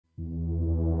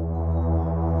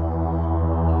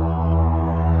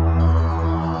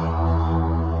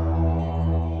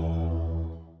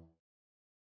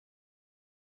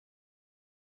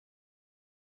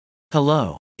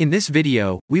Hello. In this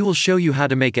video, we will show you how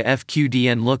to make a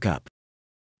FQDN lookup.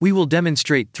 We will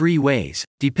demonstrate 3 ways,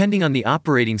 depending on the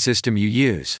operating system you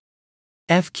use.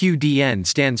 FQDN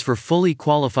stands for Fully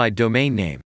Qualified Domain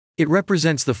Name. It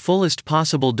represents the fullest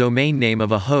possible domain name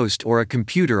of a host or a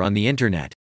computer on the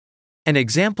internet. An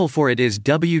example for it is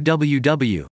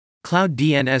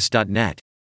www.cloudDNS.net.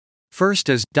 First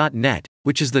is .net,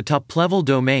 which is the top-level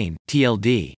domain,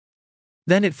 TLD.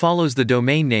 Then it follows the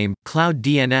domain name,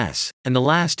 ClouDNS, and the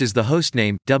last is the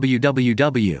hostname,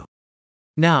 www.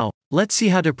 Now, let's see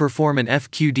how to perform an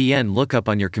FQDN lookup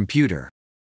on your computer.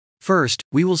 First,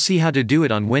 we will see how to do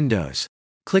it on Windows.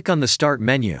 Click on the Start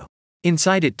menu.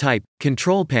 Inside it type,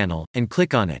 Control Panel, and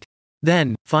click on it.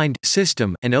 Then, find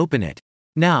System and open it.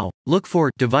 Now, look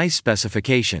for Device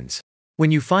Specifications.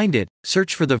 When you find it,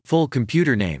 search for the full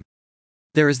computer name.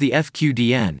 There is the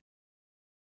FQDN.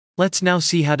 Let's now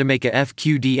see how to make a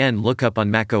FQDN lookup on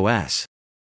macOS.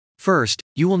 First,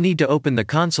 you will need to open the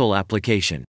console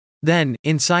application. Then,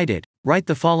 inside it, write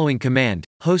the following command,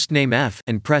 hostname F,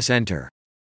 and press enter.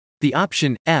 The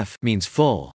option F means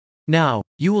full. Now,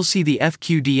 you will see the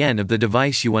FQDN of the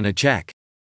device you want to check.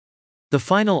 The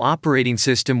final operating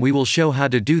system we will show how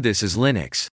to do this is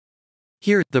Linux.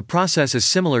 Here, the process is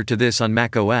similar to this on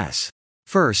macOS.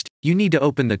 First, you need to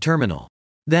open the terminal.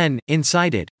 Then,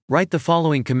 inside it, write the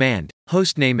following command,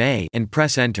 hostname A, and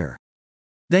press enter.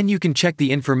 Then you can check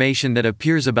the information that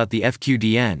appears about the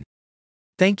FQDN.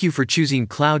 Thank you for choosing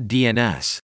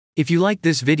ClouDNS. If you like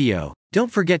this video,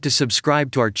 don't forget to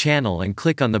subscribe to our channel and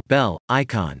click on the bell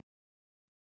icon.